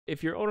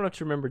if you're old enough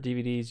to remember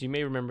DVDs, you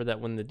may remember that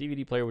when the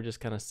DVD player would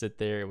just kind of sit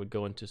there, it would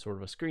go into sort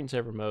of a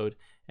screensaver mode,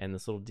 and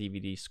this little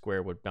DVD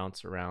square would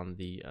bounce around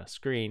the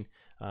screen.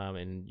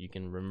 And you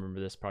can remember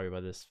this probably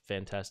by this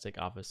fantastic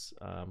Office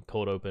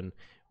cold open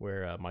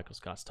where Michael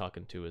Scott's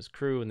talking to his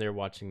crew, and they're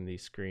watching the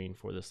screen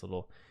for this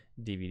little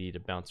DVD to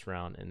bounce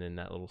around, and then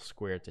that little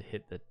square to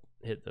hit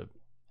the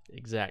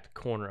exact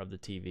corner of the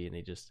TV, and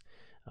they just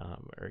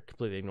are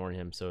completely ignoring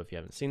him. So if you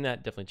haven't seen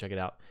that, definitely check it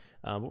out.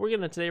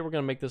 But today we're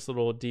gonna make this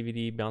little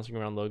DVD bouncing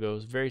around logo.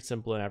 It's very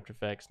simple in After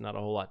Effects, not a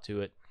whole lot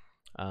to it.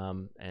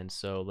 And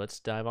so let's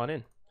dive on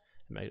in.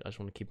 I just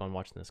want to keep on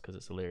watching this because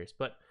it's hilarious.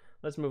 But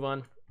let's move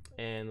on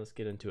and let's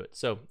get into it.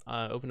 So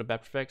open up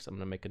After Effects. I'm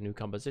gonna make a new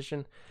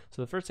composition.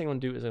 So the first thing I'm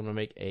gonna do is I'm gonna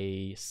make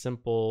a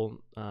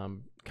simple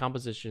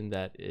composition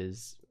that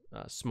is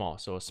small.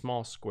 So a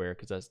small square,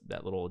 because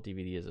that little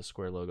DVD is a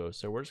square logo.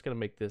 So we're just gonna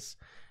make this.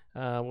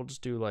 We'll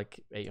just do like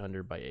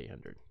 800 by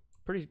 800.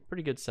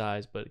 Pretty good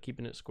size, but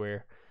keeping it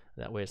square.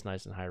 That way it's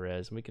nice and high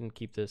res. And we can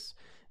keep this,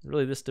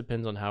 really this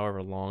depends on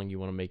however long you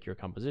want to make your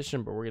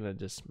composition, but we're gonna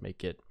just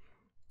make it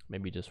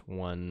maybe just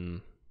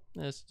one,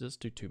 let's just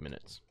do 2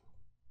 minutes.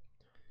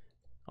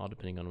 All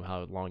depending on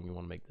how long you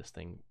want to make this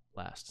thing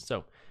last.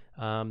 So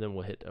then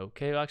we'll hit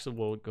OK. Actually,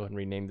 we'll go ahead and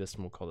rename this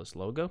and we'll call this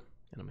logo,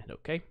 and I'm gonna hit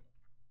OK.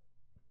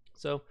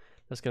 So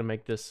that's gonna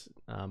make this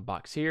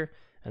box here.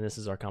 And this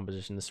is our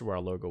composition. This is where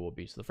our logo will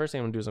be. So the first thing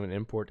I'm gonna do is I'm gonna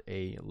import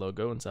a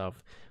logo. And so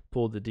I've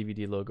pulled the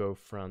DVD logo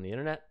from the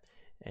internet,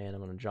 and I'm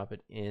gonna drop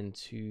it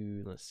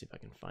into, let's see if I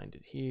can find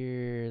it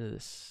here.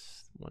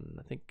 This one,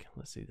 I think,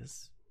 let's see,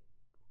 this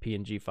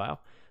PNG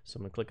file. So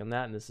I'm gonna click on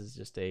that, and this is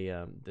just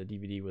the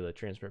DVD with a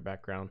transparent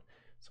background.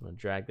 So I'm gonna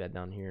drag that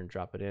down here and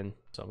drop it in.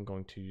 So I'm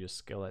going to just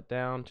scale that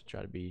down to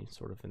try to be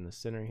sort of in the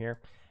center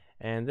here.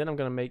 And then I'm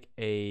gonna make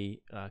a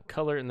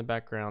color in the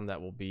background that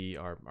will be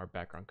our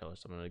background color.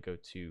 So I'm gonna go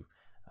to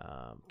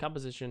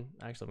composition.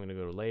 Actually, I'm going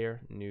to go to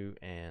layer, new,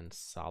 and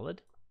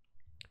solid,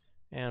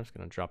 and I'm just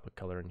going to drop a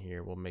color in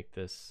here. We'll make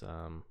this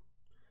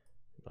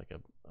like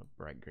a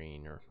bright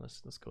green, or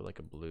let's go like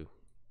a blue.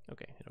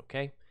 Okay, hit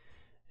OK,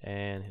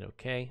 and hit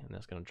OK, and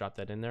that's going to drop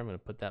that in there. I'm going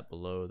to put that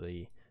below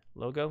the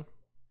logo.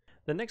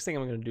 The next thing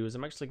I'm going to do is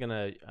I'm actually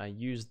going to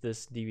use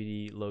this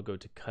DVD logo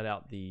to cut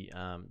out the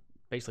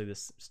basically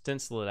this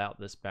stencil it out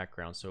this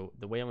background. So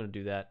the way I'm going to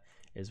do that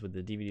is with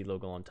the DVD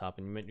logo on top,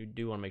 and you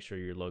do want to make sure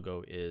your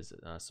logo is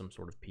some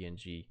sort of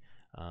PNG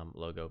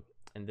logo.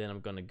 And then I'm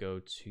going to go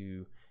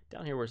to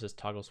down here where it says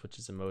toggle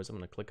switches and modes. I'm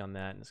going to click on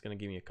that, and it's going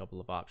to give me a couple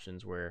of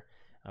options where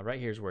right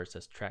here is where it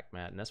says track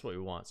matte, and that's what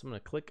we want. So I'm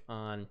going to click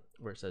on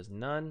where it says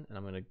none, and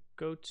I'm going to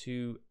go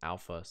to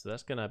alpha. So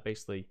that's going to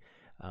basically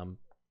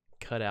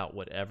cut out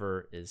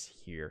whatever is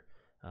here.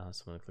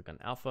 So I'm going to click on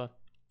alpha,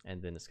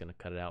 and then it's going to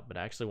cut it out. But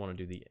I actually want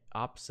to do the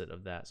opposite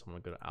of that, so I'm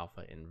going to go to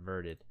alpha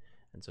inverted.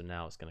 And so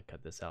now it's going to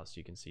cut this out, so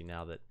you can see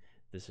now that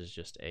this is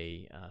just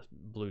a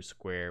blue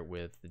square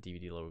with the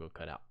DVD logo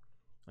cut out,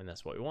 and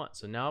that's what we want.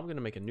 So now I'm going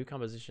to make a new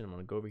composition. I'm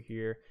going to go over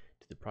here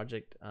to the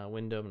project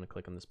window. I'm going to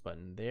click on this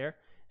button there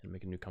and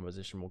make a new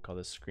composition. We'll call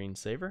this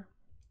Screensaver.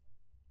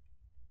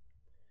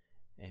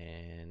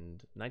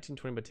 And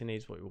 1920 by 1080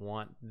 is what we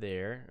want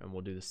there, and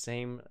we'll do the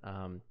same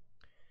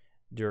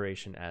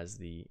duration as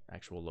the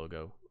actual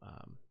logo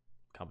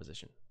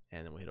composition.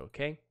 And then we'll hit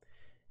OK.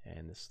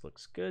 And this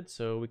looks good,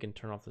 so we can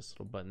turn off this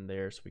little button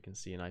there so we can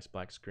see a nice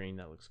black screen.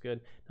 That looks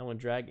good. Now I'm going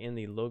to drag in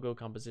the logo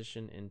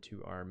composition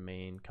into our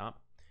main comp,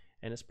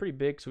 and it's pretty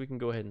big, so we can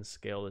go ahead and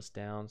scale this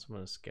down. So I'm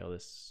going to scale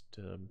this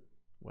to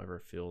whatever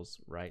feels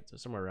right, so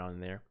somewhere around in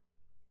there.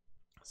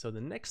 So the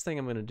next thing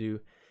I'm going to do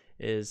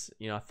is,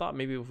 I thought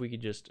maybe if we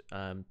could just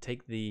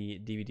take the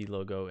DVD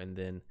logo and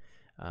then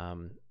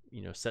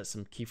set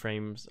some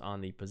keyframes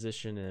on the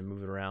position and then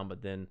move it around.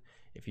 But then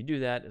if you do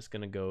that, it's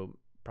going to go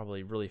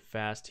probably really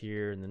fast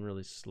here and then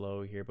really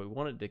slow here, but we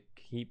wanted to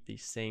keep the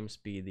same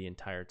speed the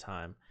entire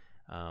time.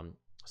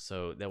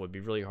 So that would be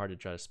really hard to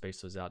try to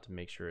space those out to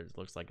make sure it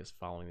looks like it's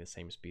following the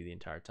same speed the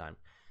entire time.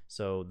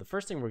 So the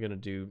first thing we're going to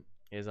do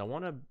is I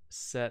want to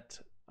set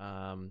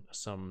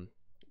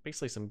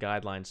basically some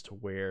guidelines to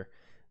where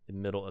the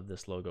middle of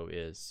this logo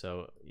is.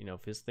 So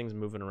if this thing's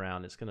moving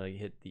around, it's going to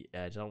hit the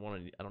edge. I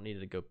don't need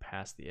it to go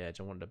past the edge.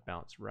 I want it to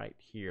bounce right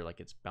here,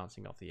 like it's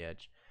bouncing off the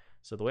edge.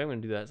 So the way I'm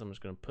going to do that is I'm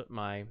just going to put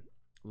my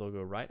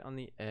logo right on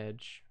the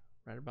edge,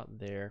 right about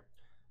there.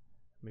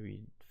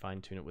 Maybe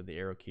fine tune it with the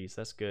arrow keys.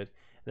 That's good.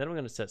 And then I'm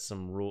going to set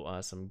some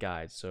some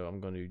guides. So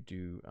I'm going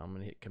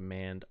to hit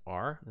Command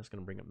R. That's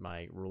going to bring up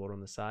my ruler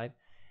on the side.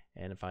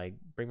 And if I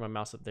bring my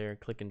mouse up there,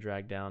 click and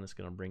drag down, it's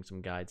going to bring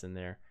some guides in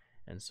there.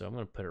 And so I'm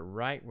going to put it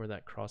right where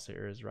that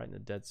crosshair is, right in the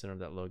dead center of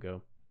that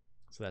logo.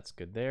 So that's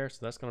good there.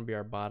 So that's going to be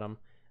our bottom.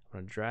 I'm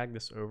going to drag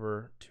this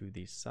over to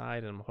the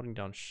side, and I'm holding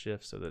down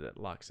Shift so that it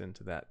locks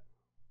into that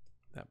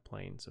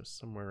plane. So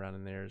somewhere around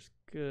in there is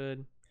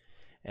good.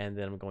 And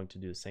then I'm going to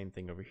do the same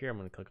thing over here. I'm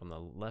going to click on the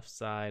left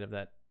side of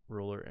that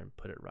ruler and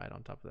put it right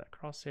on top of that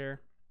crosshair.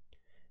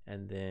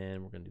 And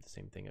then we're going to do the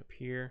same thing up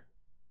here.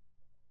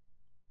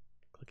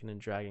 Clicking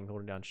and dragging,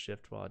 holding down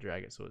Shift while I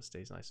drag it so it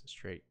stays nice and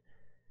straight.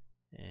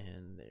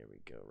 And there we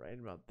go, right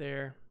about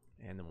there.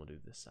 And then we'll do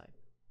this side.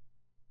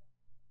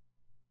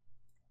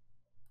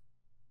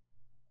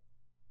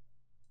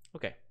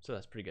 Okay, so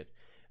that's pretty good.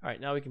 All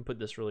right, now we can put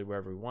this really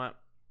wherever we want.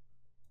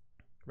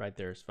 Right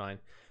there is fine.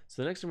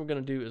 So the next thing we're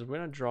going to do is we're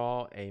going to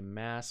draw a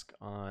mask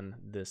on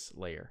this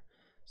layer.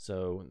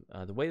 So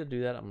the way to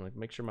do that, I'm going to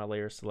make sure my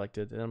layer is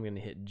selected, and then I'm going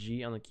to hit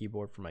G on the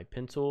keyboard for my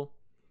pen tool.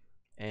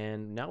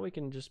 And now we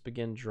can just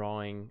begin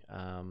drawing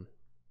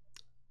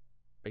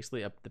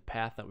basically up the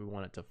path that we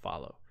want it to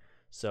follow.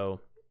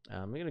 So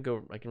I'm going to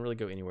go, I can really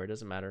go anywhere, it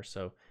doesn't matter.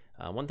 So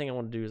one thing I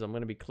want to do is I'm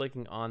going to be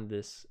clicking on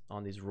these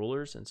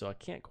rulers, and so I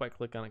can't quite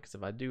click on it because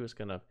if I do, it's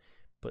going to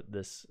put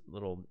this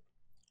little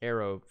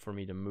arrow for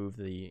me to move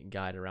the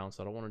guide around.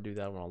 So I don't want to do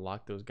that. I want to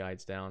lock those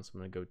guides down. So I'm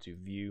going to go to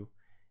View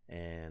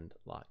and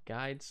Lock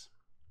Guides.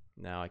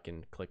 Now I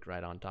can click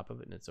right on top of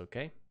it and it's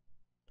okay.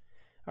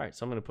 All right,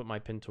 so I'm going to put my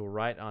pen tool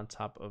right on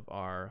top of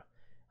our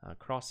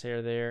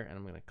crosshair there, and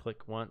I'm going to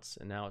click once,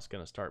 and now it's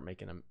going to start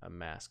making a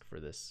mask for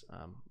this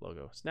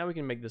logo. So now we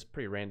can make this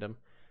pretty random.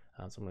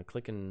 So I'm going to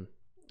click and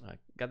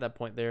got that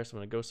point there. So I'm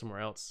going to go somewhere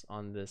else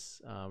on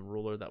this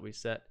ruler that we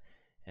set,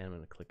 and I'm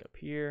going to click up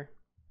here.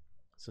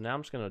 So now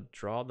I'm just going to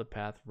draw the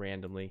path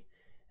randomly,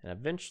 and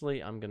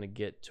eventually I'm going to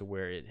get to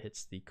where it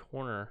hits the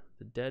corner,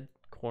 the dead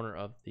corner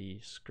of the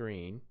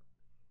screen,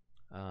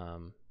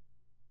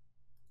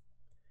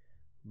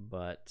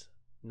 but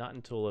not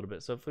until a little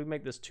bit. So if we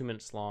make this 2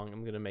 minutes long,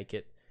 I'm going to make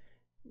it,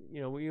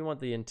 you know, we want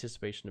the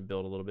anticipation to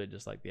build a little bit,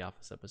 just like the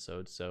Office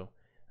episode. So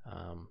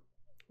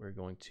we're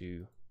going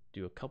to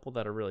do a couple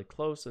that are really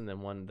close, and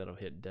then one that'll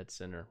hit dead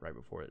center right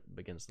before it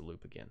begins the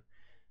loop again.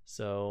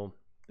 So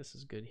this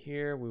is good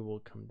here. We will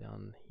come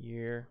down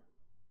here.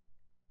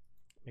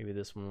 Maybe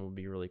this one will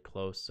be really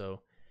close.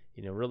 So,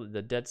 you know, really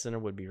the dead center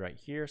would be right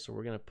here. So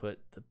we're going to put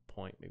the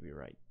point maybe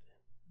right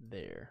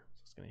there.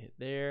 So it's going to hit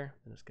there,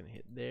 and it's going to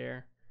hit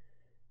there.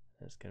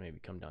 And it's going to maybe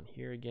come down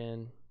here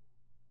again.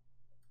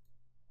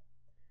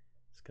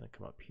 It's going to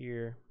come up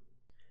here.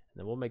 And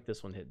then we'll make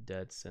this one hit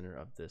dead center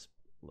of this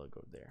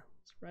logo there.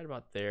 It's right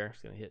about there.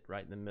 It's going to hit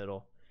right in the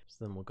middle.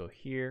 So then we'll go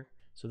here.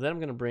 So then I'm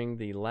going to bring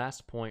the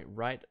last point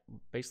right,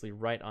 basically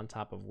right on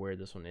top of where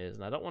this one is.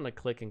 And I don't want to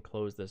click and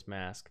close this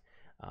mask.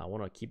 I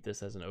want to keep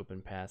this as an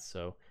open path.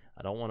 So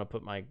I don't want to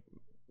put my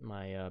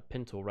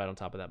pen tool right on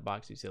top of that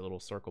box. You see a little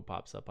circle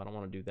pops up. I don't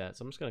want to do that.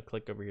 So I'm just going to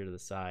click over here to the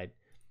side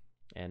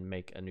and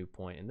make a new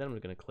point. And then I'm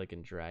going to click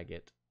and drag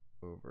it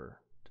over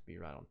to be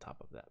right on top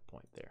of that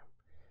point there.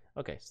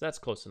 Okay, so that's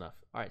close enough.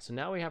 All right, so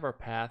now we have our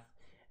path,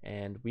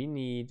 and we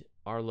need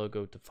our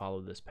logo to follow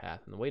this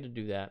path. And the way to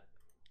do that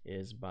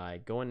is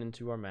by going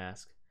into our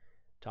mask,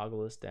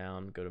 toggle this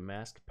down, go to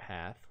mask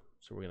path.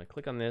 So we're going to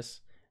click on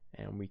this,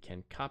 and we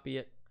can copy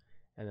it.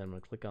 And then I'm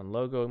going to click on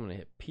logo. I'm going to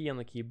hit P on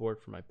the keyboard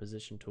for my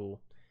position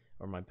tool,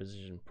 or my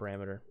position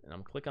parameter. And I'm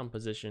going to click on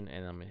position,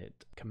 and I'm going to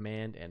hit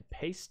command and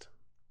paste.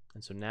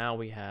 And so now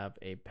we have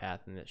a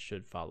path, and it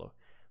should follow.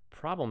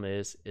 Problem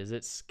is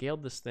it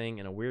scaled this thing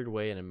in a weird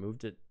way, and it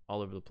moved it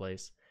all over the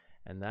place.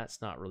 And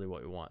that's not really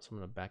what we want. So I'm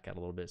going to back out a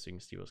little bit so you can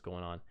see what's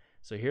going on.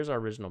 So here's our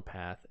original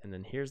path, and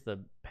then here's the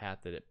path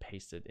that it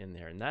pasted in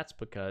there. And that's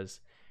because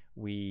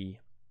we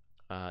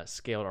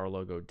scaled our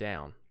logo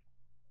down.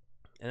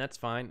 And that's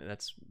fine.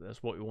 That's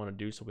what we want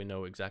to do, so we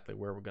know exactly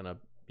where we're going to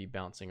be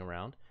bouncing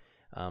around.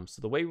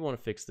 So the way we want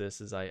to fix this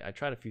is I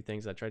tried a few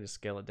things. I tried to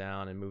scale it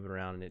down and move it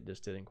around, and it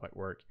just didn't quite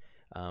work.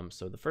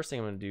 So the first thing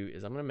I'm going to do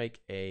is I'm going to make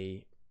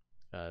a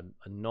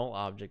null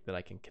object that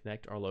I can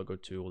connect our logo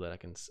to, that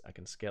I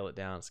can scale it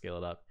down, scale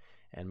it up,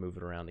 and move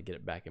it around to get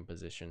it back in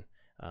position.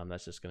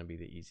 That's just going to be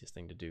the easiest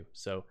thing to do.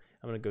 So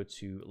I'm going to go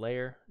to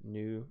layer,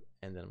 new,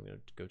 and then I'm going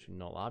to go to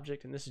null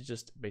object, and this is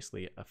just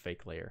basically a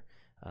fake layer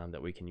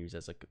that we can use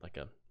as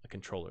a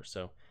controller.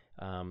 So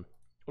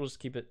we'll just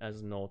keep it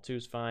as null too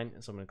is fine.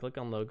 And so I'm going to click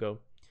on logo,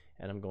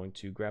 and I'm going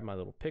to grab my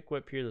little pick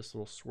whip here, this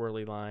little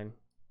swirly line,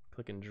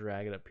 click and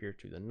drag it up here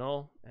to the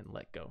null, and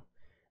let go.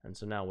 And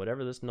so now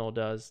whatever this null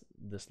does,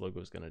 this logo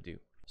is going to do.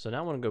 So now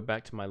I want to go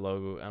back to my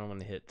logo, and I'm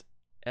going to hit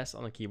S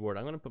on the keyboard.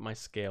 I'm going to put my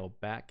scale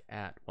back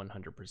at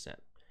 100%.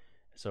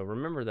 So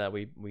remember that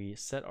we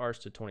set ours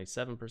to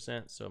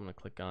 27%. So I'm going to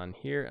click on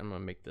here, and I'm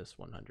going to make this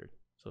 100.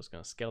 So it's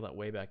going to scale that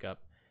way back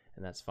up,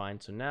 and that's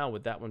fine. So now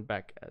with that one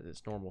back at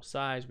its normal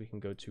size, we can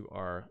go to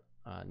our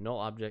null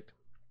object,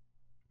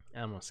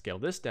 and I'm going to scale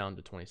this down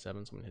to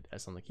 27. So I'm going to hit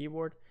S on the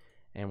keyboard,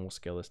 and we'll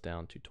scale this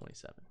down to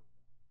 27.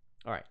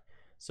 All right.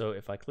 So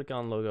if I click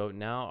on logo,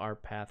 now our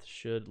path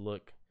should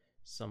look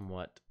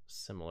somewhat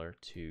similar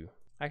to,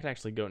 I can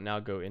actually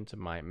go into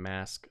my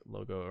mask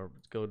logo, or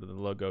go to the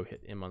logo,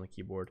 hit M on the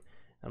keyboard.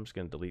 I'm just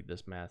going to delete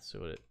this mask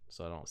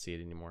so I don't see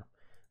it anymore.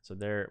 So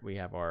there we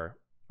have our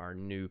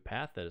new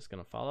path that it's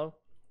going to follow.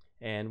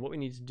 And what we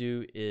need to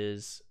do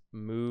is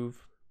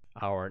move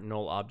our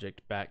null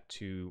object back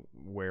to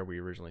where we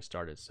originally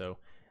started. So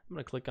I'm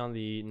going to click on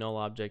the null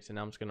object, and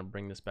I'm just going to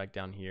bring this back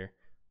down here.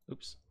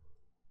 Oops.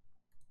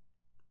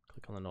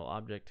 Click on the null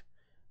object.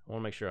 I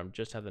want to make sure I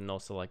just have the null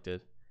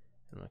selected.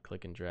 I'm going to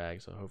click and drag,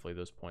 so hopefully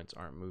those points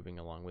aren't moving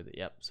along with it.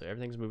 Yep, so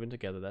everything's moving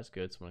together. That's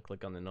good. So I'm going to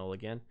click on the null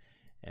again,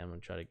 And I'm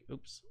going to try to,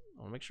 oops,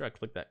 I want to make sure I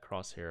click that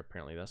crosshair.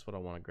 Apparently that's what I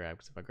want to grab,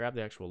 because if I grab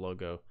the actual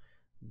logo,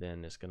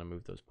 then it's going to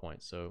move those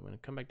points. So I'm going to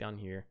come back down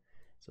here.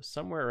 So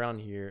somewhere around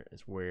here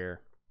is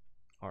where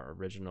our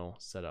original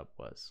setup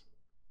was.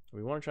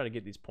 We want to try to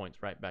get these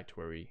points right back to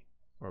where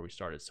we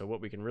started. So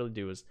what we can really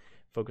do is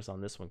focus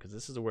on this one, because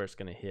this is where it's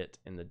going to hit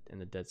in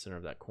the dead center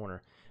of that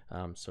corner.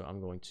 So I'm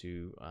going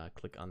to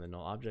click on the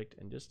null object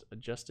and just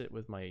adjust it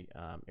with my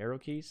arrow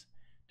keys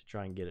to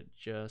try and get it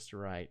just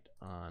right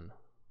on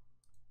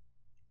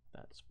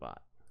that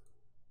spot.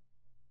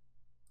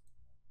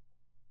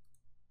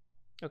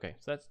 Okay,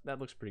 so that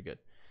looks pretty good.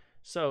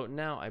 So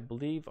now I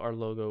believe our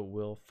logo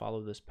will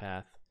follow this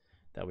path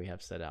that we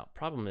have set out.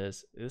 Problem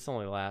is, this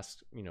only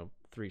lasts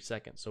 3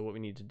 seconds. So what we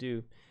need to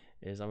do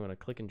is I'm going to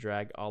click and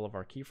drag all of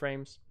our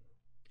keyframes,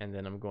 and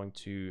then I'm going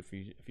to, if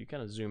you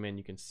kind of zoom in,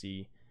 you can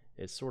see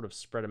it's sort of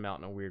spread them out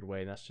in a weird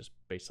way, and that's just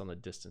based on the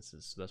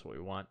distances. So that's what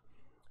we want.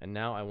 And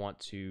now I want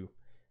to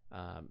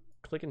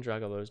click and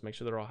drag all those, make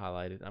sure they're all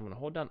highlighted. I'm going to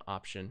hold down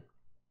Option,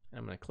 and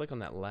I'm going to click on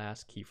that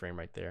last keyframe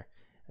right there,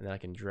 and then I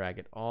can drag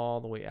it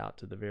all the way out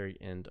to the very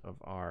end of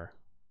our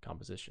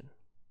composition.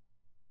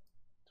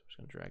 So I'm just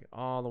going to drag it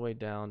all the way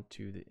down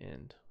to the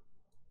end,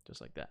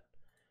 just like that.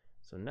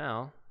 So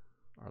now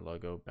our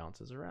logo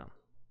bounces around,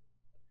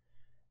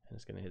 and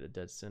it's going to hit the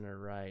dead center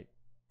right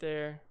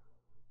there.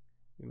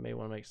 We may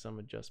want to make some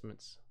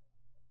adjustments.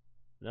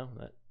 No,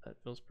 that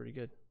feels pretty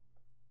good.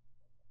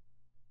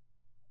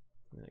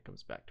 And then it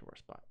comes back to our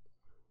spot.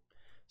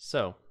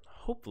 So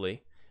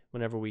hopefully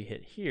whenever we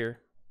hit here,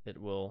 it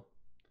will,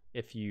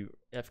 if you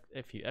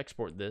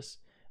export this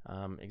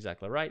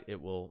exactly right,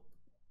 it will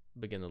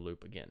begin the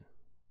loop again.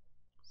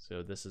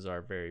 So this is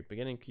our very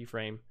beginning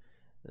keyframe.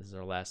 This is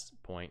our last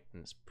point,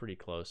 and it's pretty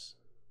close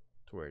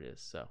to where it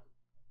is. So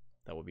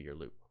that will be your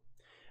loop.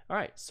 All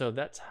right, so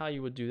that's how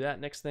you would do that.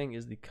 Next thing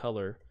is the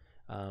color.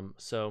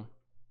 So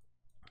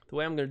the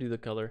way I'm going to do the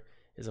color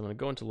is I'm going to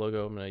go into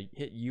logo. I'm going to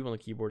hit U on the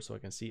keyboard so I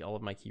can see all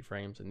of my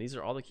keyframes. And these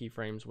are all the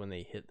keyframes when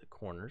they hit the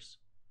corners,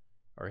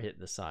 or hit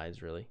the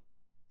sides really.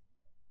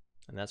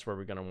 And that's where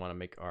we're going to want to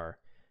make our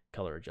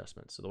color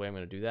adjustments. So the way I'm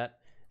going to do that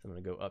is I'm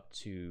going to go up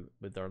to,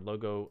 with our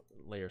logo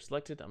layer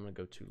selected, I'm going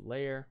to go to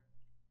Layer.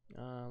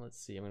 Let's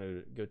see, I'm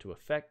going to go to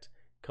Effect,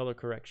 Color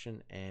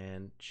Correction,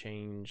 and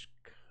change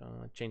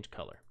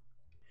color.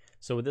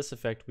 So with this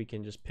effect, we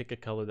can just pick a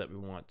color that we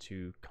want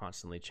to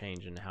constantly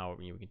change, and how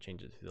we can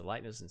change it through the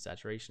lightness and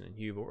saturation and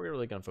hue, but we're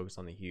really going to focus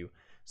on the hue.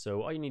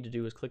 So all you need to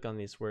do is click on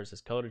this where it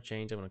says color to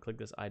change. I'm going to click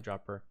this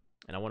eyedropper,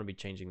 and I want to be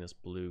changing this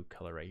blue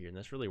color right here, and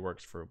this really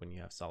works for when you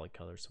have solid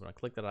colors. So when I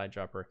click that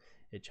eyedropper,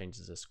 it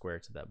changes a square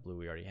to that blue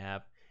we already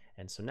have.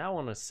 And so now I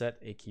want to set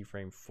a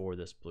keyframe for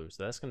this blue.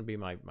 So that's going to be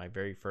my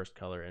very first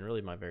color, and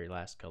really my very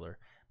last color.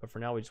 But for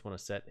now, we just want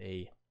to set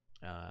a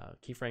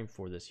keyframe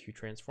for this hue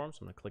transform. So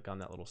I'm going to click on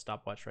that little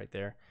stopwatch right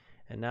there.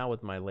 And now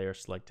with my layer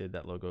selected,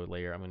 that logo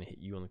layer, I'm going to hit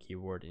U on the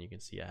keyboard, and you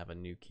can see I have a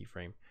new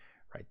keyframe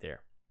right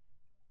there.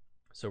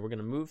 So we're going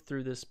to move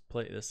through this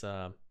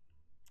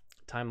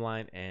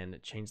timeline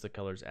and change the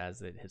colors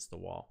as it hits the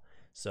wall.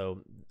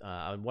 So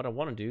what I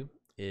want to do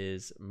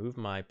is move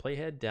my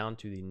playhead down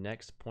to the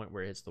next point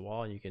where it hits the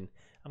wall. And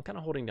I'm kind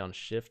of holding down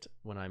Shift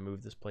when I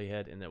move this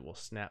playhead, and it will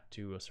snap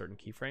to a certain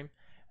keyframe.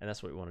 And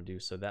that's what we want to do.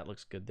 So that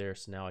looks good there.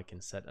 So now I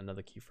can set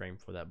another keyframe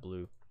for that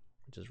blue,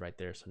 which is right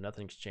there. So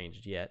nothing's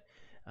changed yet.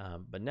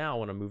 But now I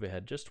want to move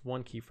ahead just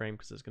one keyframe,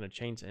 because it's going to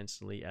change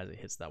instantly as it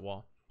hits that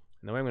wall.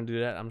 And the way I'm going to do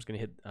that, I'm just going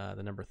to hit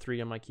the number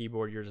 3 on my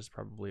keyboard. Yours is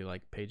probably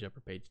like page up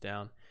or page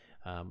down.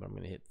 But I'm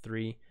going to hit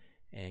 3.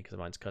 And because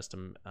mine's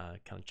custom,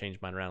 kind of change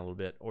mine around a little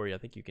bit. Or I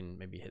think you can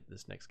maybe hit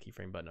this next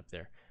keyframe button up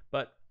there.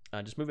 But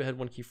just move ahead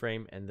one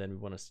keyframe, and then we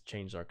want to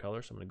change our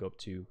color. So I'm going to go up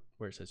to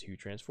where it says Hue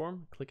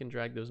Transform, click and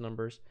drag those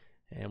numbers,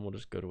 and we'll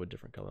just go to a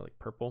different color like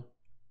purple.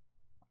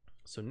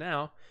 So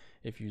now,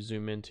 if you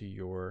zoom into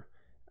your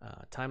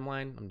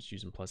timeline, I'm just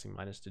using plus and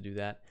minus to do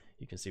that.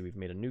 You can see we've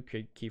made a new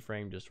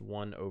keyframe, just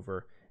one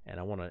over, and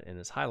and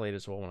it's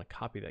highlighted, so I want to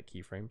copy that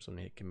keyframe. So I'm going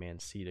to hit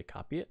Command C to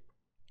copy it.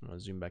 I'm going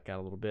to zoom back out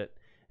a little bit,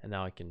 and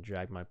now I can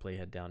drag my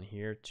playhead down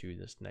here to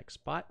this next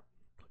spot.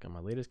 Click on my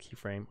latest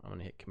keyframe. I'm going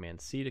to hit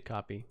Command C to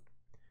copy.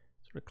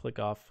 Sort of click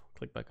off,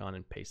 click back on,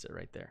 and paste it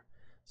right there.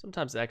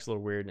 Sometimes it acts a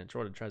little weird, and it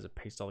sort of tries to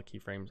paste all the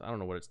keyframes. I don't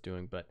know what it's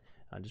doing, but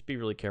just be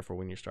really careful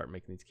when you start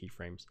making these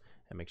keyframes,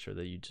 and make sure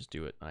that you just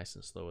do it nice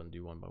and slow and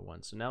do one by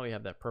one. So now we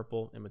have that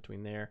purple in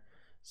between there.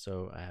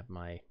 So I have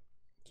my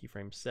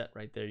keyframe set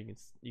right there.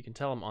 You can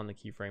tell I'm on the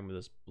keyframe with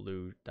this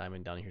blue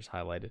diamond down here is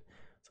highlighted.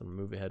 So I'm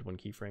gonna move ahead one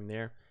keyframe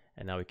there,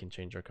 and now we can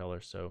change our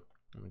color. So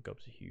I'm gonna go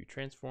up to Hue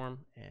Transform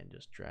and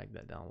just drag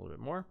that down a little bit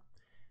more.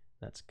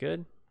 That's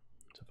good.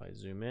 So if I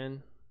zoom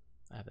in,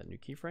 I have that new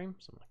keyframe.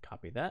 So I'm gonna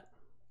copy that.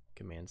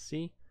 Command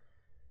C,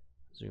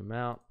 zoom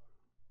out,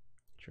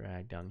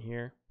 drag down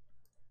here,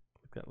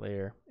 click that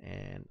layer,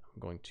 and I'm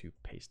going to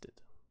paste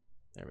it.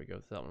 There we go,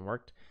 so that one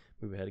worked.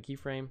 Move ahead a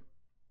keyframe,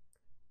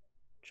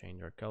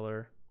 change our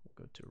color,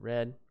 we'll go to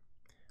red.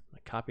 I'm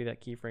gonna copy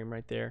that keyframe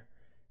right there,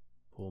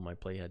 pull my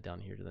playhead down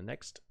here to the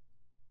next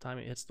time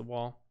it hits the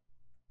wall,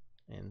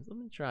 and let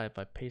me try if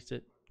I paste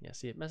it. Yeah,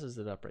 see, it messes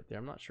it up right there.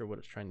 I'm not sure what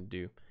it's trying to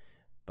do,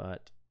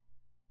 but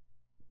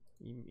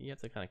you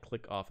have to kind of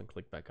click off and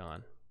click back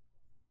on.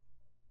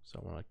 So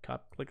I want to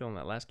click on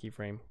that last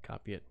keyframe,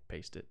 copy it,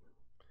 paste it,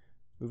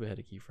 move ahead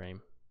a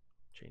keyframe,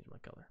 change my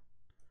color.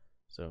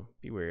 So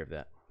be wary of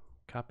that.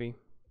 Copy,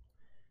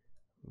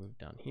 move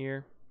down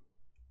here,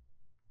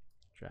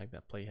 drag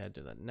that playhead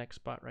to that next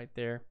spot right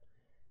there.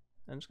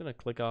 I'm just going to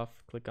click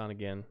off, click on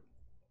again,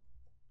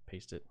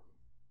 paste it,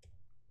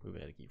 move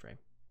ahead a keyframe.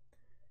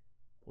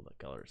 Pull that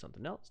color or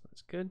something else.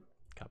 That's good.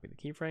 Copy the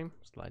keyframe,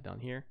 slide down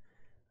here.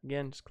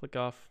 Again, just click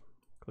off,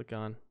 click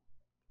on.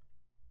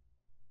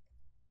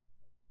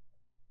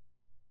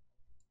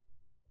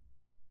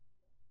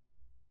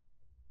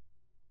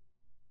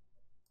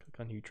 Click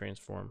on hue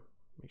transform.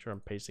 Make sure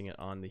I'm pasting it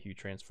on the hue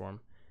transform.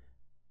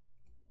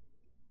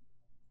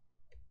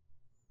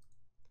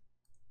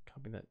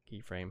 Copy that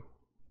keyframe,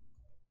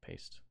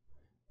 paste,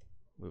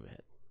 move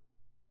ahead.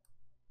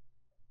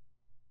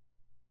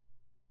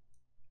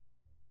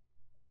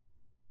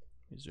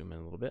 Zoom in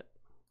a little bit,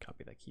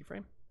 copy that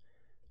keyframe,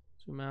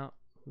 zoom out,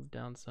 move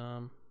down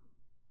some.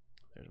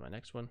 There's my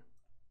next one.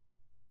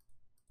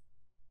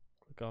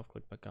 Click off,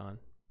 click back on,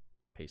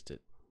 paste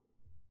it.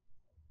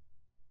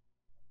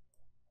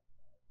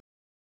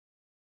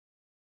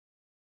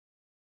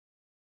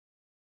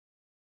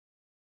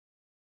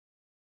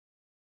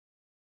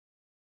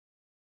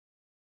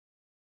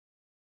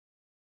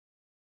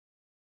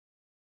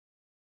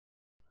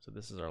 So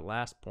this is our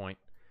last point.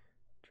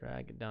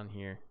 Drag it down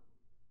here.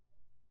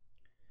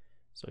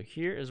 So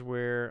here is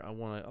where I don't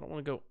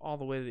want to go all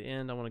the way to the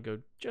end. I want to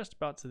go just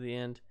about to the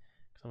end.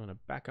 So I'm going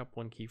to back up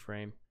one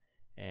keyframe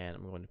and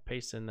I'm going to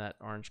paste in that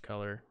orange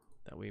color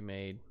that we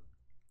made.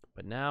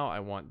 But now I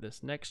want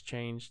this next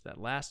change, that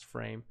last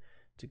frame,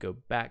 to go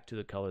back to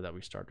the color that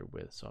we started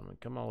with. So I'm going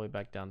to come all the way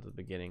back down to the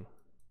beginning.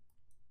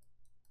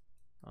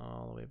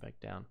 All the way back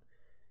down.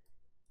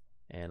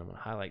 And I'm going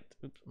to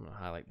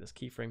highlight this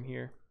keyframe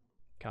here,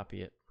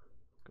 copy it,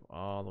 go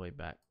all the way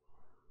back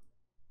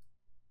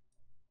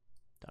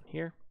down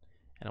here,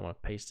 and I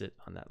want to paste it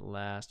on that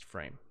last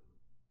frame.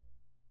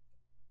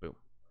 Boom.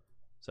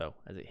 So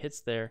as it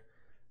hits there,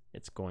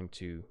 it's going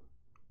to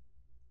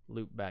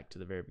loop back to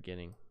the very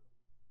beginning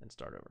and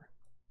start over.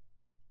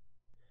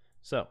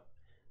 So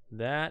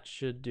that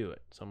should do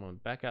it. So I'm going to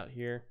back out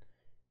here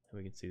and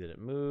we can see that it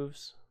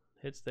moves,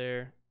 hits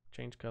there,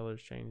 change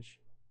colors, change,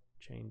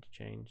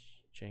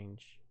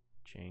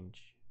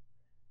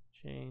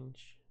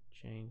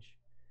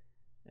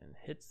 and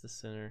hits the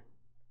center,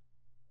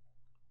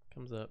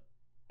 comes up,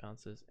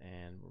 bounces,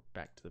 and we're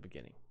back to the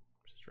beginning,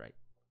 which is right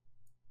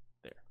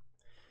there.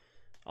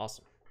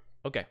 Awesome.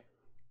 Okay.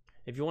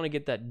 If you want to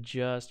get that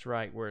just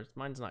right, where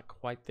mine's not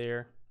quite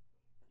there,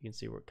 you can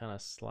see where it kind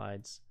of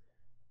slides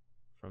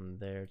from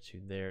there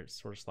to there. It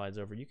sort of slides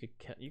over. You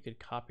could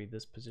copy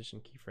this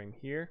position keyframe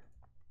here.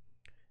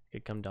 You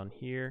could come down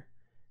here,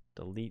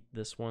 delete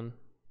this one,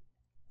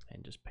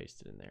 and just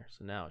paste it in there.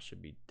 So now it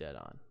should be dead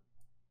on.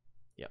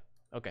 Yep.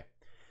 Okay.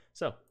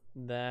 So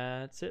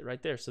that's it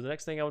right there. So the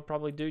next thing I would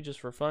probably do, just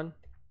for fun,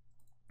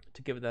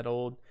 to give it that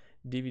old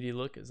DVD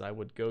look, is I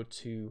would go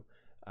to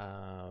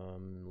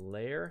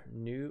layer,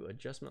 new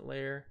adjustment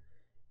layer,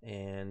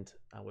 and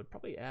I would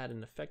probably add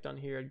an effect on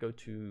here. I'd go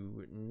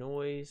to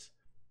noise,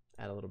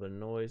 add a little bit of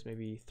noise,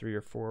 maybe 3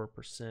 or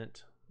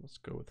 4%. Let's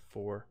go with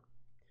 4.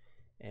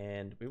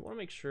 And we want to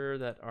make sure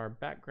that our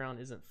background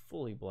isn't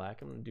fully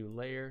black. I'm going to do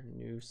layer,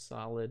 new,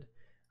 solid.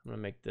 I'm going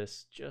to make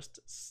this just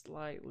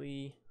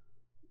slightly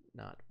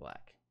not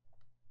black,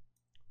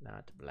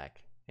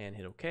 and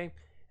hit OK.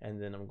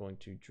 And then I'm going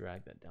to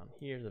drag that down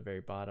here to the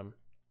very bottom.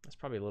 That's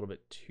probably a little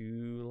bit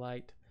too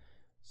light.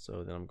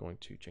 So then I'm going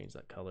to change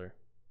that color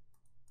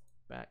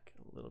back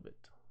a little bit,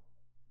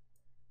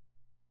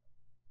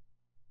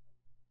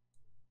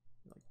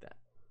 like that.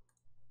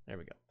 There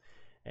we go.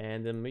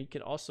 And then we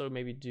could also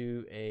maybe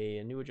do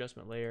a new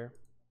adjustment layer,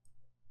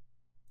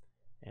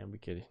 and we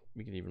could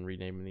even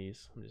rename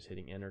these. I'm just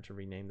hitting enter to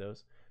rename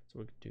those. So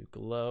we could do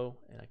glow,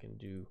 and I can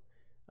do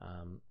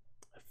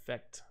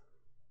effect,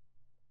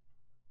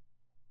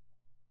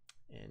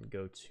 and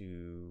go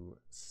to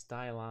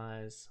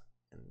stylize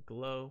and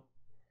glow,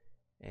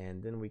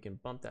 and then we can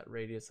bump that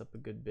radius up a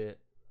good bit,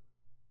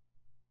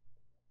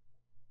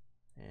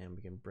 and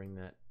we can bring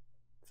that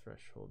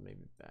threshold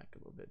maybe back a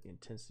little bit, the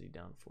intensity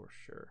down for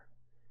sure.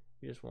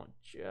 You just want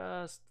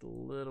just a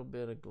little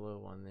bit of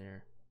glow on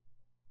there.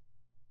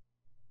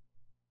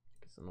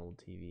 It's an old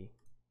TV,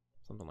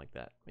 something like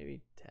that,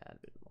 maybe a tad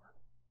bit more.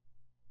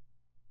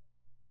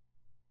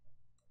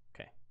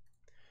 Okay,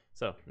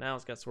 so now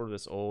it's got sort of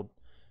this old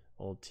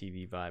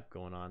TV vibe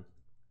going on.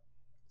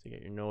 So you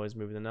get your noise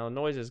moving. And now the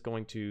noise is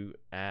going to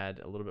add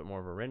a little bit more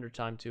of a render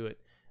time to it,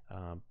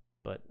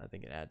 but I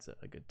think it adds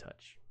a good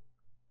touch.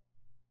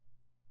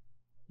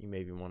 You may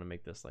even want to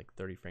make this like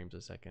 30 frames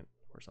a second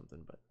or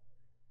something, but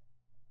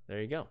there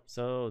you go.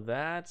 So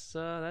that's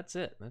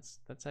it.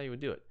 That's how you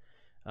would do it.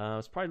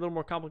 It's probably a little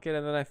more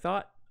complicated than I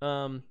thought,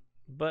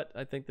 but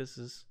I think this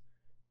is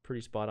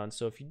pretty spot on.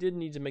 So if you did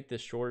need to make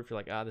this shorter, if you're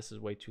like, this is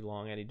way too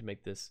long, I need to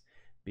make this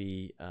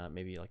be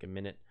maybe like a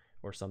minute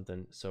or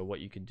something. So what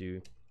you could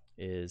do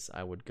is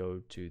I would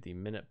go to the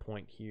minute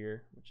point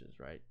here, which is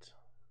right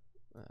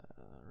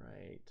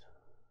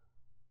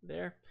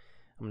there.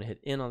 I'm going to hit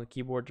N on the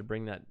keyboard to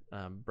bring that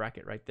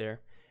bracket right there,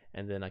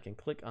 and then I can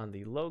click on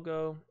the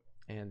logo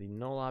and the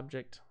null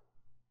object,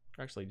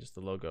 actually just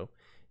the logo,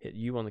 hit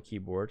U on the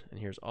keyboard, and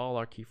here's all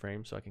our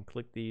keyframes. So I can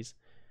click these,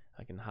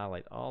 I can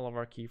highlight all of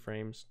our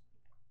keyframes,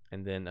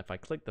 and then if I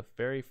click the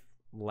very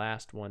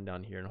last one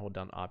down here and hold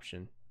down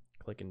Option,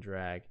 click and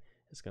drag,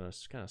 it's going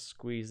to kind of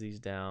squeeze these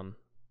down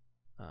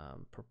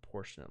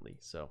proportionately,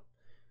 so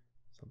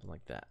something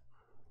like that.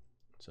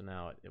 So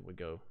now it would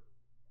go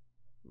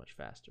much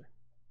faster.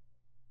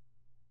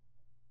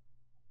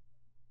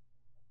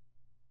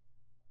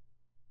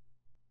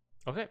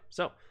 Okay,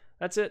 so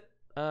that's it.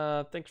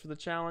 Thanks for the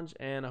challenge,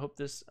 and I hope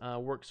this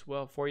works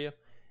well for you,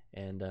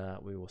 and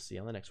we will see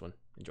you on the next one.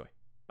 Enjoy.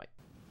 Bye.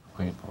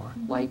 Wait for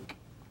it. Like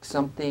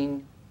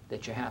something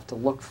that you have to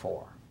look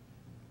for.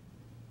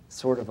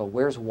 Sort of a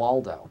Where's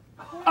Waldo?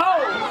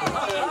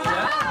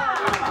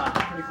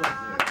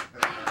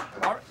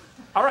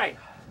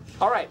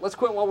 All right, let's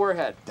quit while we're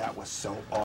ahead. That was so awesome.